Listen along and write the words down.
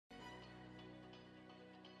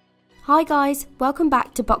Hi guys, welcome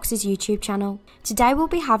back to Box's YouTube channel. Today we'll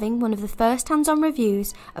be having one of the first hands-on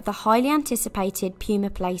reviews of the highly anticipated Puma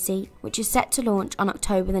Playseat, which is set to launch on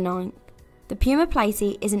October the 9th. The Puma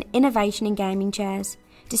Playseat is an innovation in gaming chairs.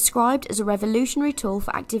 Described as a revolutionary tool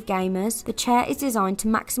for active gamers, the chair is designed to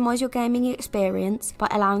maximise your gaming experience by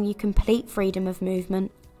allowing you complete freedom of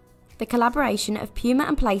movement. The collaboration of Puma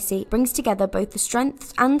and Playseat brings together both the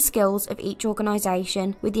strengths and skills of each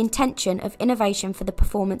organisation with the intention of innovation for the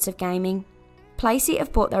performance of gaming. Playseat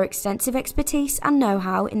have brought their extensive expertise and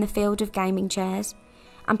know-how in the field of gaming chairs,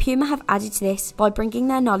 and Puma have added to this by bringing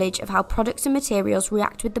their knowledge of how products and materials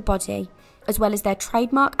react with the body, as well as their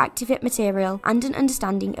trademark ActiveFit material and an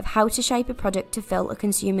understanding of how to shape a product to fill a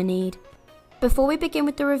consumer need. Before we begin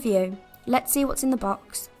with the review, let's see what's in the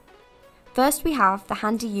box. First we have the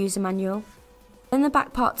handy user manual, then the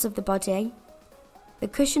back parts of the body, the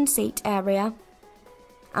cushioned seat area,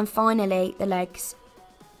 and finally the legs.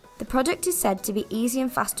 The product is said to be easy and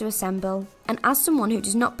fast to assemble, and as someone who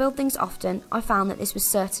does not build things often, I found that this was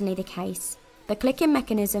certainly the case. The clicking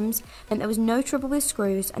mechanisms meant there was no trouble with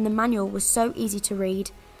screws, and the manual was so easy to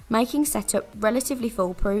read, making setup relatively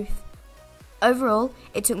foolproof. Overall,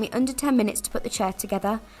 it took me under 10 minutes to put the chair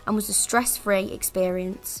together and was a stress-free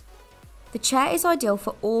experience. The chair is ideal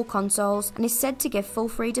for all consoles and is said to give full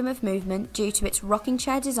freedom of movement due to its rocking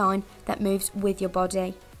chair design that moves with your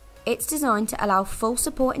body. It's designed to allow full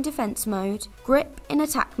support in defense mode, grip in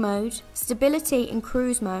attack mode, stability in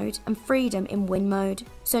cruise mode, and freedom in win mode.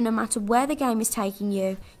 So no matter where the game is taking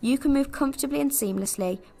you, you can move comfortably and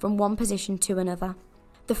seamlessly from one position to another.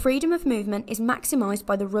 The freedom of movement is maximised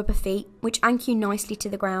by the rubber feet, which anchor you nicely to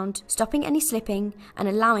the ground, stopping any slipping and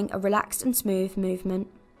allowing a relaxed and smooth movement.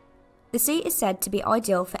 The seat is said to be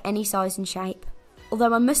ideal for any size and shape.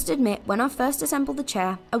 Although I must admit, when I first assembled the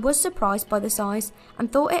chair, I was surprised by the size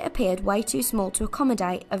and thought it appeared way too small to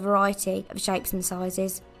accommodate a variety of shapes and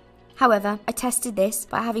sizes. However, I tested this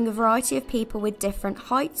by having a variety of people with different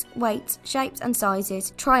heights, weights, shapes and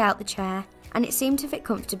sizes try out the chair, and it seemed to fit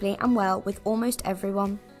comfortably and well with almost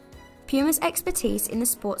everyone. Puma's expertise in the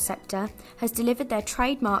sports sector has delivered their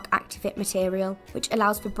trademark ActiveFit material, which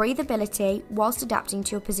allows for breathability whilst adapting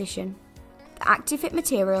to your position. The ActiveFit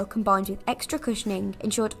material combined with extra cushioning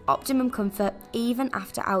ensured optimum comfort even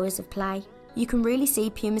after hours of play. You can really see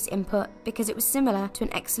Puma's input because it was similar to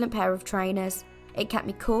an excellent pair of trainers. It kept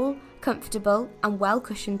me cool, comfortable and well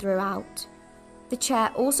cushioned throughout. The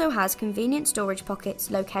chair also has convenient storage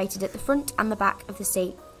pockets located at the front and the back of the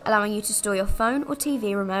seat, allowing you to store your phone or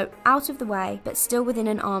TV remote out of the way but still within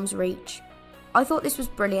an arm's reach. I thought this was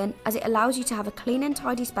brilliant as it allows you to have a clean and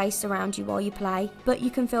tidy space around you while you play, but you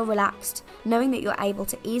can feel relaxed knowing that you're able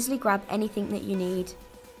to easily grab anything that you need.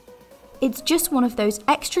 It's just one of those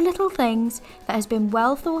extra little things that has been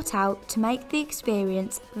well thought out to make the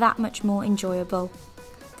experience that much more enjoyable.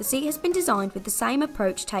 The seat has been designed with the same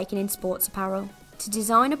approach taken in sports apparel, to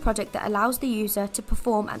design a product that allows the user to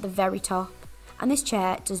perform at the very top. And this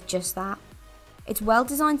chair does just that. Its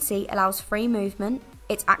well-designed seat allows free movement,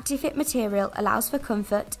 its ActiveFit material allows for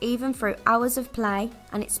comfort even through hours of play,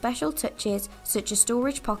 and its special touches such as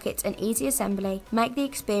storage pockets and easy assembly make the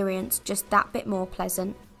experience just that bit more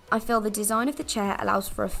pleasant. I feel the design of the chair allows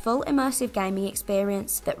for a full immersive gaming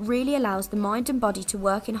experience that really allows the mind and body to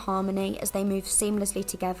work in harmony as they move seamlessly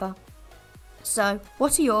together. So,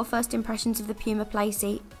 what are your first impressions of the Puma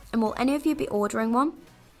Playseat, and will any of you be ordering one?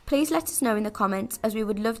 Please let us know in the comments as we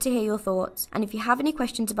would love to hear your thoughts, and if you have any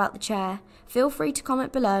questions about the chair, feel free to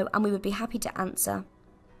comment below and we would be happy to answer.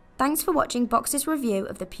 Thanks for watching Box's review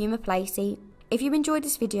of the Puma Playseat. If you enjoyed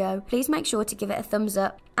this video, please make sure to give it a thumbs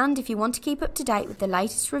up, and if you want to keep up to date with the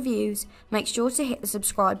latest reviews, make sure to hit the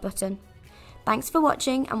subscribe button. Thanks for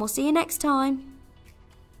watching and we'll see you next time.